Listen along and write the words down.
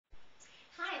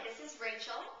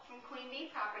Rachel from Queen Bee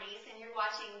Properties, and you're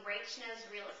watching Rach Knows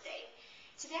Real Estate.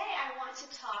 Today I want to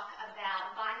talk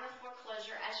about buying a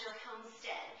foreclosure as your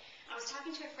homestead. I was talking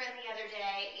to a friend the other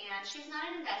day, and she's not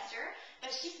an investor,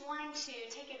 but she's wanting to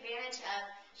take advantage of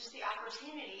just the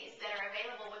opportunities that are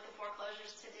available with the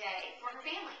foreclosures today for her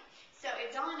family. So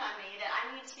it dawned on me that I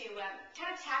need to kind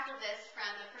of tackle this from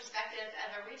the perspective of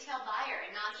a retail buyer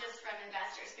and not just from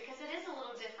investors, because it is a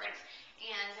little different,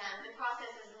 and the process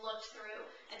is looked through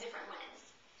a different lens.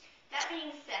 That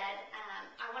being said,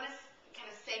 I want to kind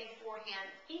of say beforehand,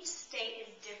 each state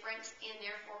is different in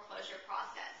their foreclosure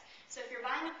process. So if you're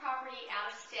buying a property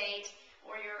out of state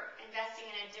or you're investing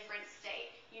in a different state,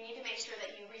 you need to make sure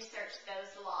that you research those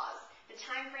laws. The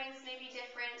time frames may be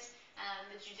different,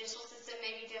 the judicial system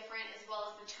may be different, as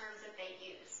well as the terms that they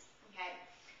use. Okay?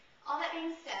 All that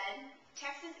being said,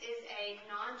 Texas is a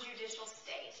non-judicial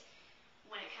state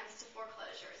when it comes to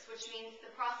foreclosures, which means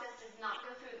the process does not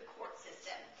go through the court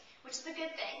system, which is a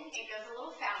good thing. It goes a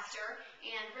little faster,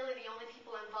 and really the only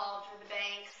people involved are the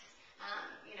banks,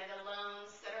 the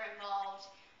loans that are involved,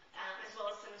 as well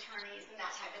as some attorneys and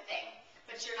that type of thing.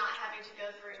 But you're not having to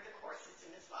go through the court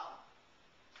system as well.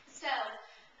 So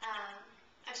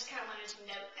I just kind of wanted to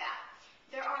note that.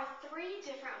 There are three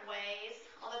different ways,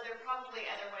 although there are probably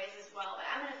other ways as well, but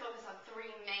I'm going to focus on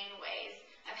three main ways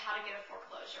of how to get a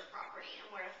foreclosure property and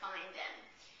where to find them.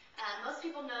 Most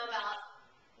people know about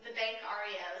the bank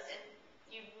REOs, and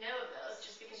you know of those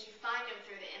just because you find them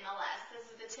through the MLS. Those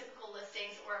are the typical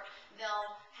listings where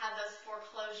they'll have those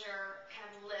foreclosure kind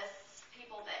of lists,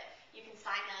 people that you can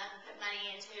sign up and put money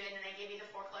into, and then they give you the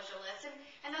foreclosure list,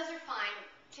 and those are fine.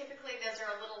 Typically, those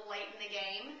are a little late in the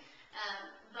game,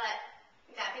 but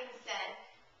that being said,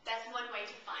 that's one way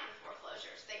to find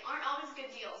foreclosures. They aren't always good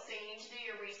deals, so you need to do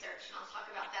your research, and I'll talk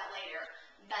about that later,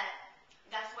 but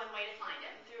that's one way to find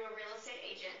them, through a real estate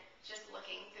agent, just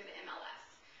looking through the MLS.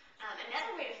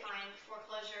 Another way to find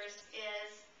foreclosures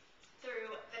is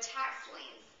through the tax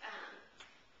liens.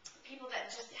 People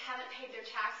that just haven't paid their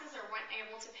taxes or weren't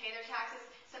able to pay their taxes,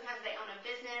 sometimes they own a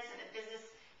business, and the business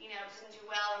doesn't do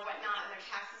well or whatnot, and their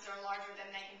taxes are larger than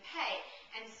they can pay,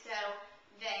 and so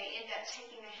they end up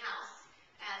taking the house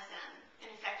as an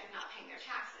effect of not paying their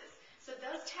taxes. So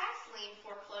those tax lien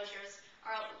foreclosures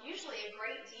are usually a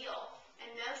great deal, and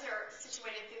those are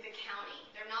situated through the county.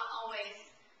 They're not always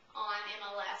on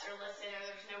MLS or listed, or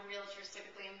there's no realtors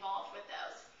typically involved with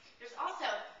those. There's also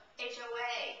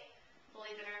HOA,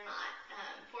 believe it or not,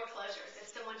 foreclosures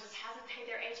if someone just hasn't paid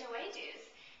their HOA dues.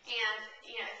 And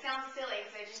it sounds silly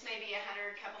because they just may be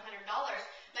couple $100,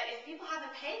 but if people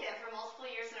haven't paid them for multiple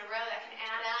years in a row, that can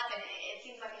add up, and it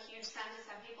seems like a huge sum to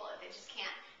some people if they just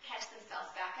can't catch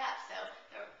themselves back up. So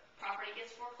the property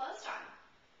gets foreclosed on.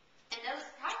 And those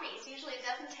properties, usually it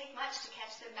doesn't take much to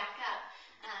catch them back up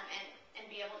and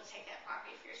be able to take that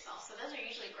property for yourself. So those are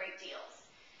usually great deals.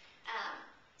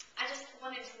 I just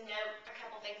wanted to note a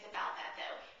couple things about that,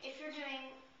 though. If you're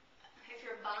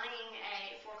buying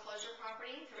a foreclosure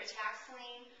property through a tax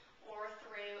lien or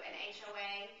through an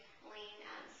HOA lien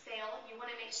sale, you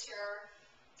want to make sure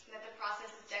that the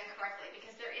process is done correctly,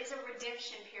 because there is a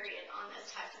redemption period on those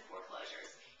types of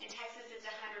foreclosures. In Texas, it's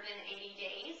 180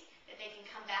 days that they can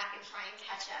come back and try and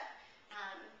catch up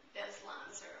those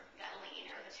loans or that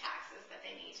lien or the taxes that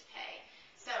they need to pay.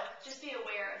 So just be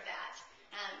aware of that.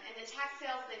 And the tax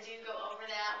sales, they do go over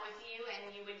that with you,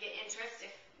 and you would get interest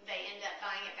if they end up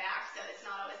buying it back, so it's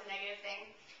not always a negative thing.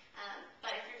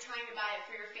 But if you're trying to buy it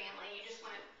for your family, you just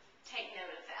want to take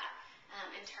note of that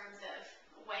in terms of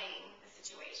weighing the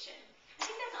situation. I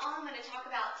think that's all I'm going to talk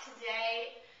about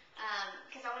today,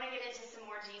 because I want to get into some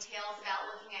more details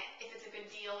about looking at if it's a good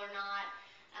deal or not,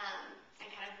 and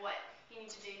kind of what you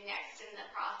need to do next in the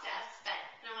process. But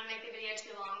I don't want to make the video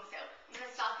too long, so I'm going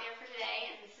to stop there for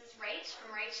today, and this is Rach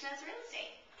from Rach Knows Real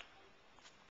Estate.